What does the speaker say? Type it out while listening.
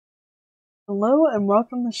Hello and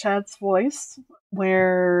welcome to Shad's Voice,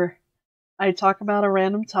 where I talk about a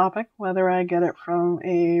random topic, whether I get it from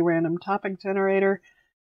a random topic generator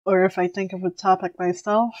or if I think of a topic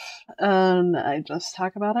myself, and I just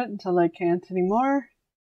talk about it until I can't anymore.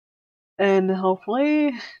 And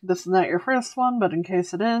hopefully, this is not your first one, but in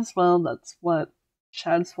case it is, well, that's what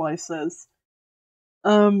Shad's Voice is.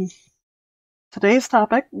 Um, Today's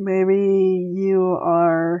topic, maybe you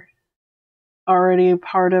are already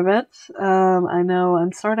part of it. I know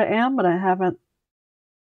I'm sort of am, but I haven't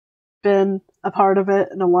been a part of it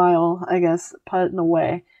in a while, I guess, put in a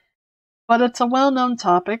way. But it's a well-known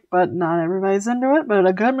topic, but not everybody's into it, but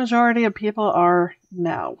a good majority of people are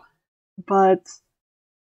now. But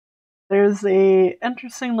there's a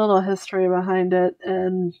interesting little history behind it,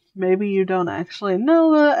 and maybe you don't actually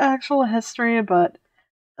know the actual history,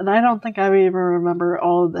 and I don't think I even remember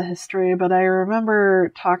all of the history, but I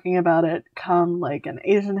remember talking about it come like an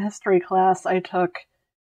Asian history class I took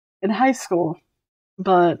in high school.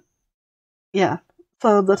 But yeah,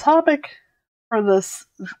 so the topic for this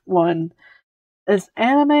one is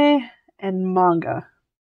anime and manga.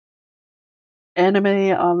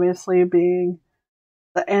 Anime, obviously, being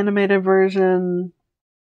the animated version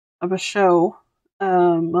of a show,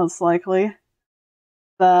 most likely,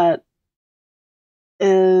 that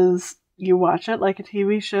is, you watch it like a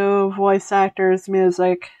TV show, voice actors,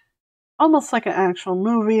 music, almost like an actual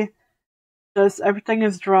movie. Just everything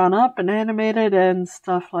is drawn up and animated and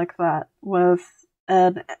stuff like that, with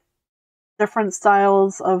different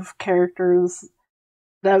styles of characters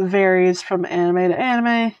that varies from anime to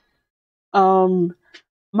anime.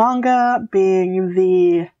 Manga being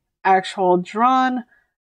the actual drawn,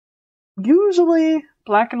 usually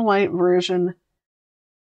black and white version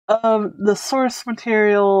of the source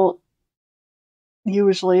material,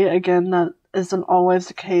 usually, again, that isn't always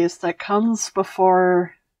the case, that comes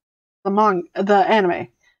before the anime.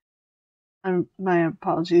 My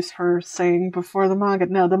apologies for saying before the manga.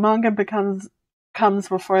 No, the manga comes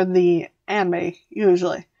before the anime,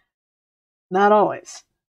 usually. Not always.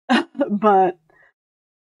 But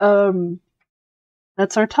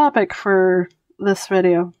that's our topic for this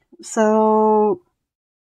video. So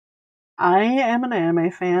I am an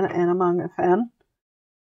anime fan and a manga fan.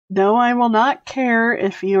 No, I will not care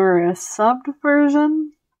if you're a subbed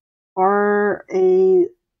version or a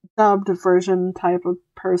dubbed version type of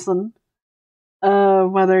person.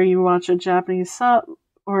 Whether you watch a Japanese sub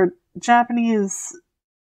or Japanese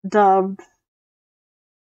dubbed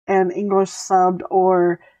and English subbed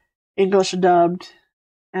or English dubbed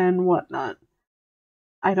and whatnot.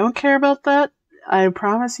 I don't care about that. I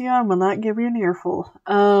promise you I will not give you an earful.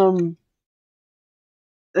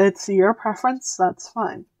 It's your preference, that's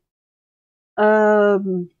fine.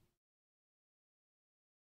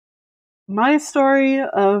 My story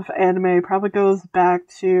of anime probably goes back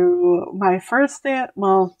to my first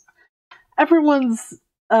well, everyone's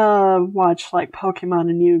watched like Pokemon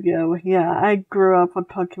and Yu-Gi-Oh! Yeah, I grew up with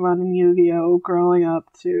Pokemon and Yu-Gi-Oh! Growing up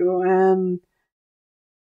too, and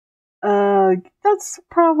that's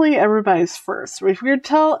probably everybody's first. If you're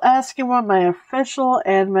asking what my official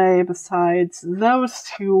anime besides those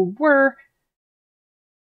two were,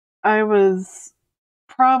 I was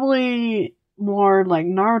probably more like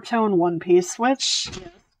Naruto and One Piece, which,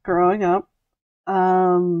 growing up,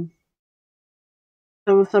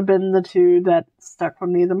 those have been the two that stuck with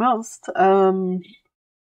me the most,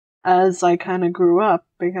 as I kind of grew up,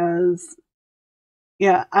 because,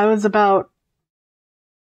 yeah, I was about,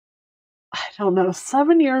 I don't know,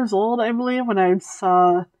 7 years old, I believe, when I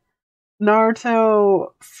saw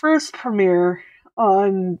Naruto first premiere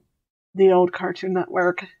on the old Cartoon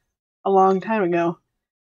Network a long time ago.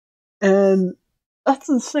 And that's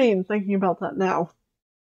insane thinking about that now.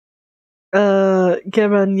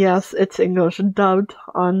 Given, yes, it's English dubbed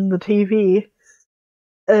on the TV.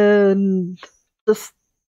 And just,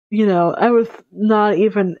 I was not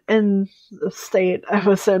even in the state I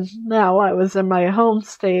was in now. I was in my home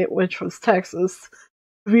state, which was Texas,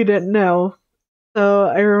 if you didn't know. So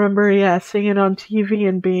I remember, seeing it on TV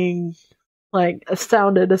and being, like,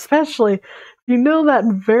 astounded, especially, that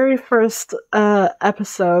very first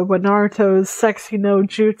episode when Naruto's Sexy no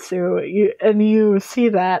Jutsu, you see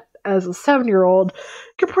that as a 7-year-old,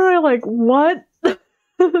 you're probably like, what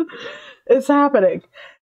is happening?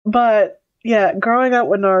 But, yeah, growing up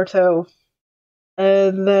with Naruto,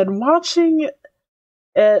 and then watching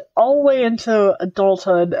it all the way into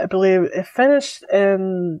adulthood, I believe it finished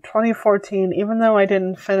in 2014, even though I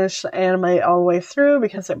didn't finish the anime all the way through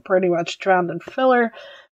because it pretty much drowned in filler.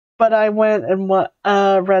 But I went and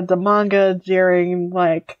read the manga during,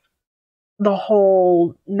 like, the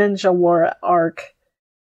whole Ninja War arc.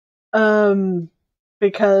 Um,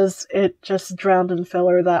 because it just drowned in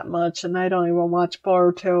filler that much, and I don't even watch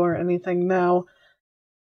Boruto or anything now.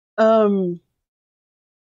 Um,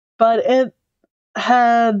 but it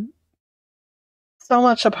had so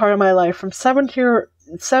much a part of my life from 7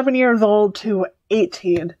 years old to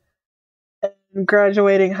 18 and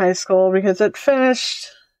graduating high school, because it finished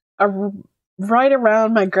right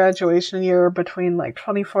around my graduation year between like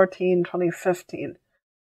 2014 2015.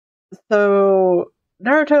 So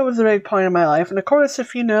Naruto was a big point in my life, and of course,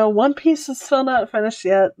 if you know, One Piece is still not finished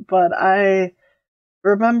yet, but I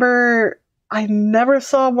remember I never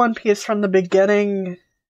saw One Piece from the beginning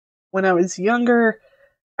when I was younger.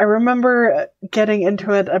 I remember getting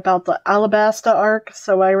into it about the Alabasta arc,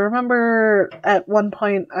 so I remember at one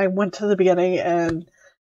point I went to the beginning, and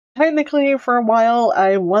technically for a while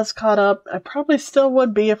I was caught up. I probably still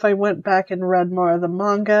would be if I went back and read more of the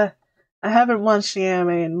manga. I haven't watched the anime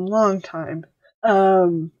in a long time.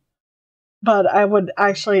 Um, but I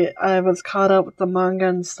was caught up with the manga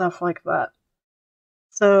and stuff like that.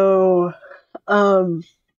 So, um,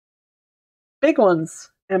 big ones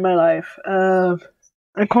in my life. Of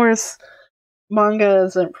course, manga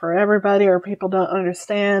isn't for everybody, or people don't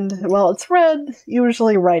understand. Well, it's read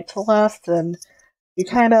usually right to left, and you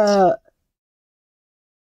kind of,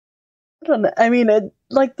 I don't know. I mean,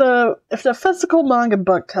 if the physical manga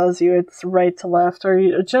book tells you it's right to left,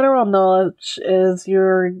 or general knowledge is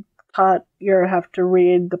you're taught you have to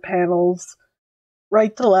read the panels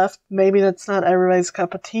right to left. Maybe that's not everybody's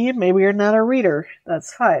cup of tea. Maybe you're not a reader.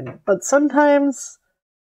 That's fine. But sometimes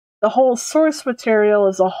the whole source material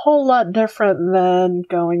is a whole lot different than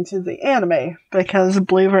going to the anime, because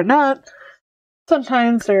believe it or not,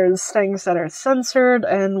 sometimes there's things that are censored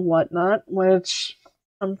and whatnot, which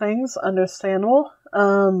some things understandable.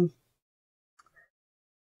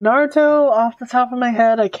 Naruto, off the top of my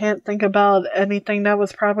head, I can't think about anything that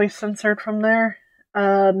was probably censored from there.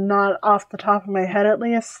 Not off the top of my head, at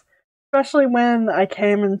least. Especially when I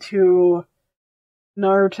came into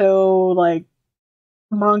Naruto, like,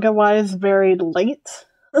 manga-wise, very late.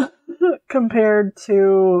 Compared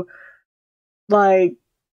to, like,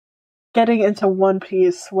 getting into One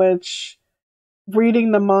Piece, which,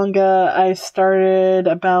 reading the manga, I started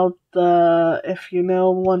about if you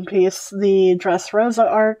know One Piece, the Dressrosa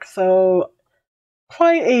arc, so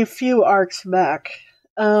quite a few arcs back.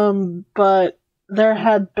 But there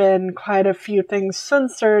had been quite a few things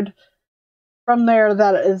censored from there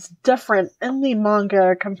that is different in the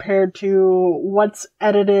manga compared to what's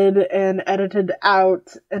edited and edited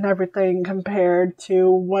out and everything compared to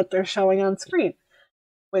what they're showing on screen.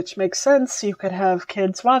 Which makes sense. You could have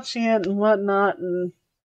kids watching it and whatnot, and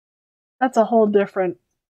that's a whole different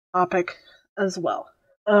topic as well.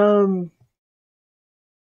 Do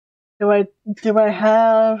I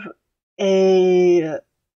have a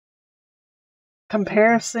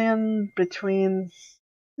comparison between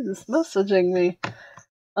who's messaging me?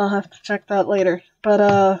 I'll have to check that later.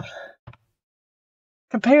 But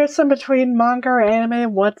comparison between manga or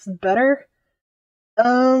anime, what's better?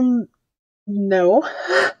 No.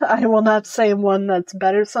 I will not say one that's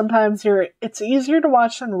better. Sometimes it's easier to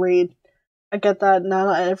watch than read. I get that.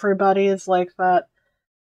 Not everybody is like that.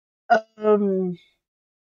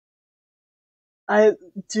 I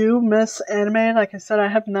do miss anime. Like I said, I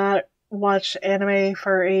have not watched anime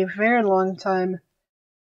for a very long time.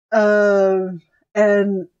 And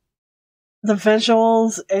the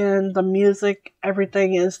visuals and the music,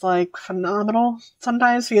 everything is like phenomenal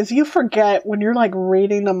sometimes, because you forget when you're like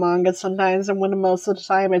reading the manga sometimes, and when most of the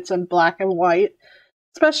time it's in black and white,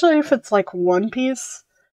 especially if it's like One Piece.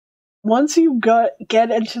 Once you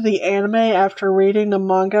get into the anime after reading the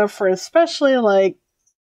manga for especially like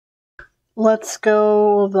Let's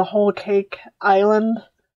Go the Whole Cake Island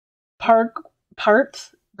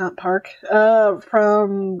not park,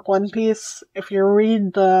 from One Piece, if you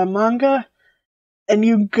read the manga and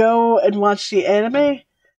you go and watch the anime,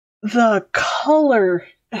 the color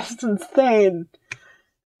is insane.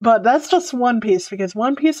 But that's just One Piece, because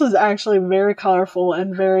One Piece is actually very colorful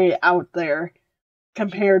and very out there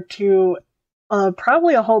compared to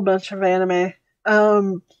probably a whole bunch of anime.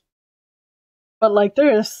 But like,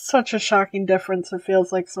 there is such a shocking difference, it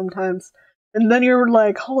feels like sometimes. And then you're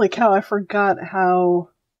like, holy cow, I forgot how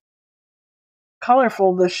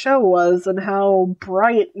colorful the show was and how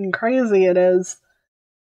bright and crazy it is.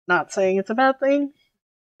 Not saying it's a bad thing,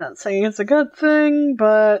 not saying it's a good thing,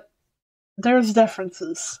 but there's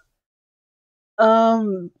differences.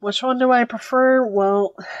 Which one do I prefer?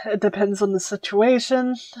 Well, it depends on the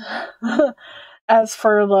situation. As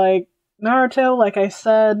for, like, Naruto, like I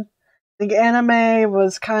said, the anime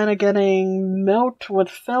was kind of getting milked with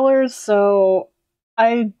fillers, so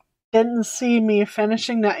I didn't see me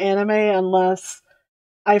finishing the anime unless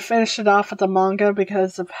I finished it off with the manga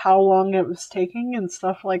because of how long it was taking and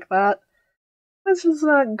stuff like that. This is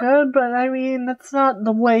not good, but I mean, it's not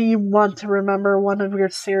the way you want to remember one of your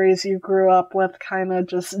series you grew up with kind of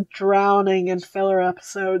just drowning in filler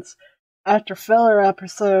episodes after filler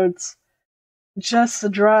episodes just to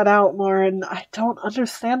draw it out more, and I don't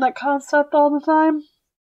understand that concept all the time.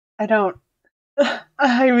 I don't.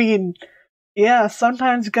 I mean, yeah,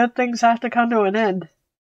 sometimes good things have to come to an end.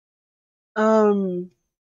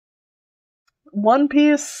 One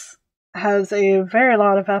Piece has a very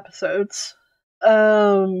lot of episodes.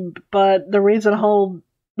 But the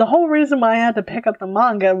whole reason why I had to pick up the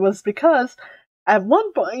manga was because at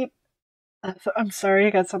one point, I'm sorry, I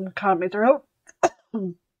got something caught in my throat.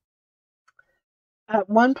 At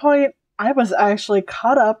one point, I was actually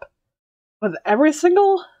caught up with every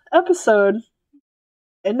single episode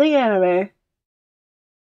in the anime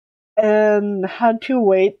and had to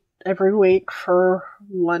wait every week for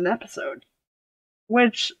one episode.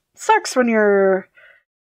 Which sucks when your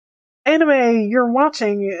anime you're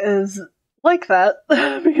watching is like that.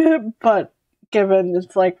 But given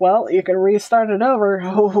it's like, well, you can restart it over.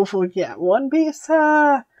 Oh, yeah, One Piece,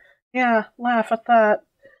 yeah, laugh at that.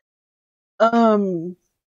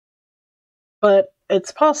 But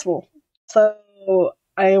it's possible. So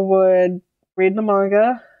I would read the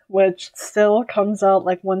manga, which still comes out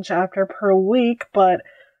like one chapter per week, but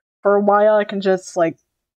for a while I can just like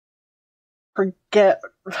forget,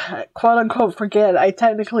 quote unquote forget. I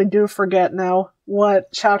technically do forget now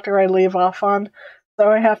what chapter I leave off on, so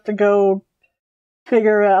I have to go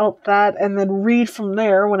figure out that and then read from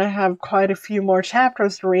there when I have quite a few more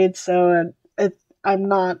chapters to read, so I'm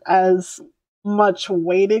not as much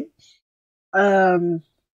waiting.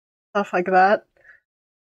 Stuff like that.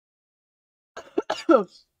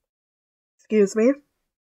 Excuse me.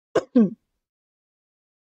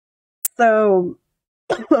 So,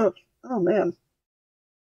 oh man.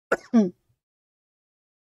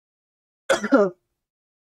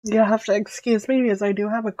 You have to excuse me because I do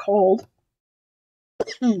have a cold.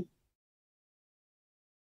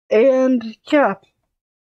 And yeah.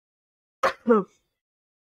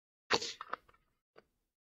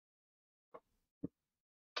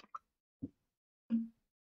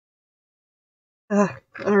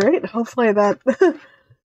 Alright, hopefully that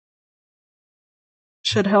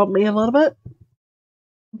should help me a little bit.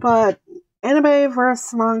 But anime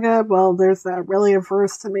versus manga, well, there's not really a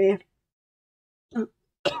verse to me.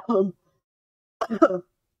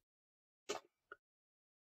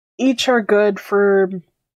 Each are good for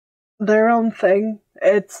their own thing.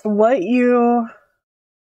 It's what you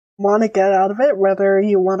want to get out of it, whether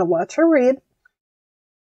you want to watch or read.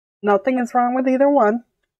 Nothing is wrong with either one.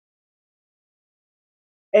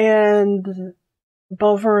 And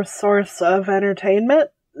both are a source of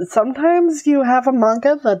entertainment. Sometimes you have a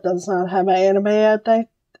manga that does not have an anime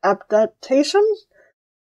adaptation.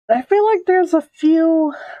 I feel like there's a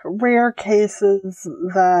few rare cases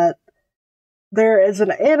that there is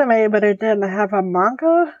an anime but it didn't have a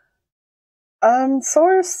manga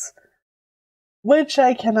source, which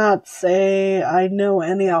I cannot say I know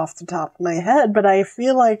any off the top of my head, but I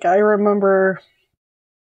feel like I remember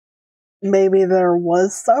maybe there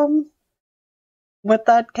was some with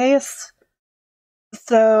that case.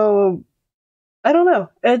 So, I don't know.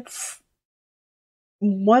 It's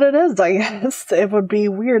what it is, I guess. It would be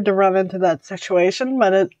weird to run into that situation,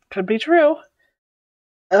 but it could be true.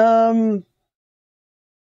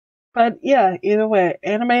 But yeah, either way,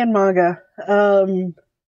 anime and manga.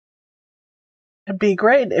 It'd be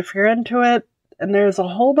great if you're into it, and there's a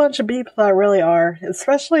whole bunch of people that really are.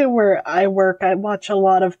 Especially where I work, I watch a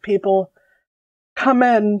lot of people come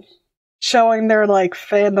in showing their, like,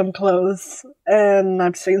 fandom clothes. And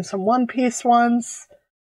I've seen some One Piece ones.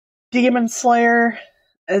 Demon Slayer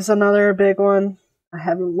is another big one. I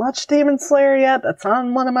haven't watched Demon Slayer yet. That's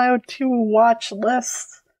on one of my to-watch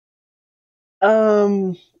lists.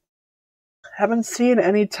 Haven't seen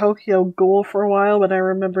any Tokyo Ghoul for a while, but I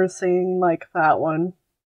remember seeing, like, that one.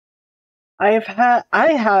 I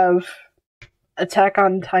have Attack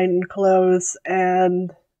on Titan clothes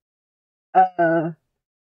and,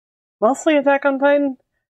 mostly Attack on Titan,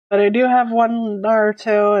 but I do have one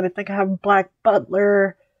Naruto, and I think I have Black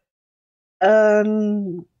Butler.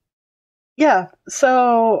 Yeah,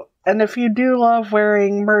 so, and if you do love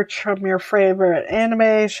wearing merch from your favorite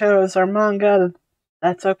anime, shows, or manga,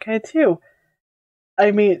 that's okay too.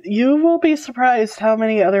 I mean, you will be surprised how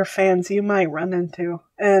many other fans you might run into.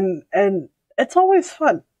 And it's always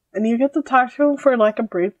fun. And you get to talk to them for like a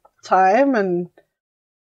brief time, and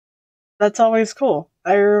that's always cool.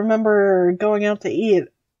 I remember going out to eat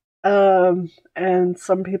And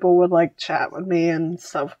some people would like chat with me and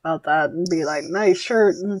stuff about that and be like, nice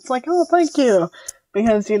shirt. And it's like, oh, thank you.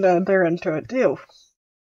 Because, they're into it too.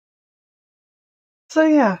 So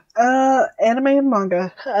yeah, anime and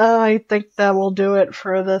manga. I think that will do it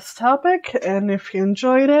for this topic. And if you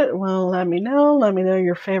enjoyed it, well, let me know. Let me know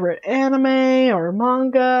your favorite anime or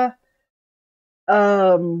manga.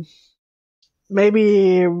 Um,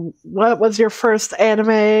 Maybe what was your first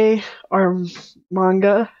anime or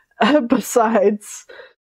manga besides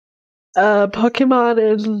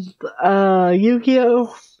Pokemon and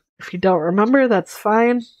Yu-Gi-Oh? If you don't remember, that's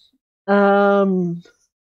fine. Um,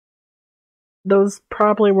 those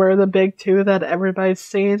probably were the big two that everybody's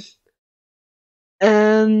seen.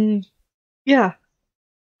 And yeah,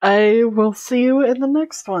 I will see you in the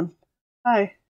next one. Bye.